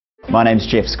My name's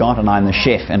Jeff Scott and I'm the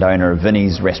chef and owner of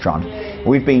Vinnies restaurant.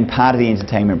 We've been part of the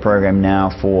entertainment program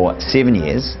now for 7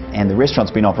 years and the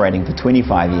restaurant's been operating for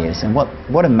 25 years, and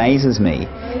what amazes me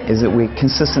is that we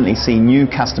consistently see new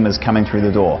customers coming through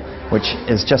the door, which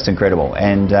is just incredible,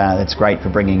 and it's great for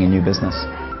bringing in new business.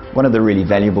 One of the really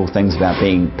valuable things about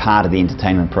being part of the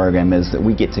entertainment program is that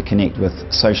we get to connect with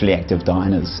socially active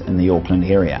diners in the Auckland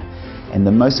area, and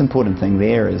the most important thing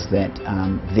there is that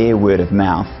their word of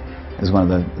mouth is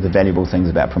one of the valuable things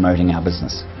about promoting our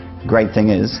business. The great thing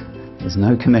is there's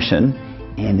no commission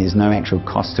and there's no actual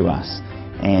cost to us,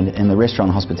 and in the restaurant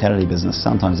and hospitality business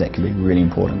sometimes that can be really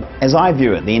important. As I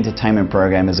view it, the entertainment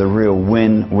program is a real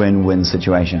win-win-win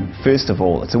situation. First of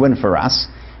all, it's a win for us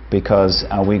because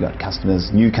we got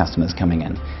customers, new customers coming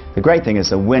in. The great thing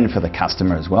is a win for the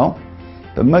customer as well,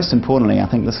 but most importantly I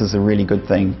think this is a really good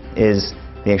thing, is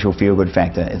the actual feel-good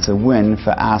factor. It's a win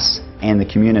for us and the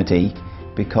community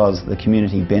because the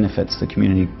community benefits, the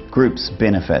community groups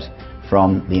benefit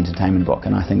from the entertainment book,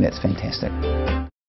 and I think that's fantastic.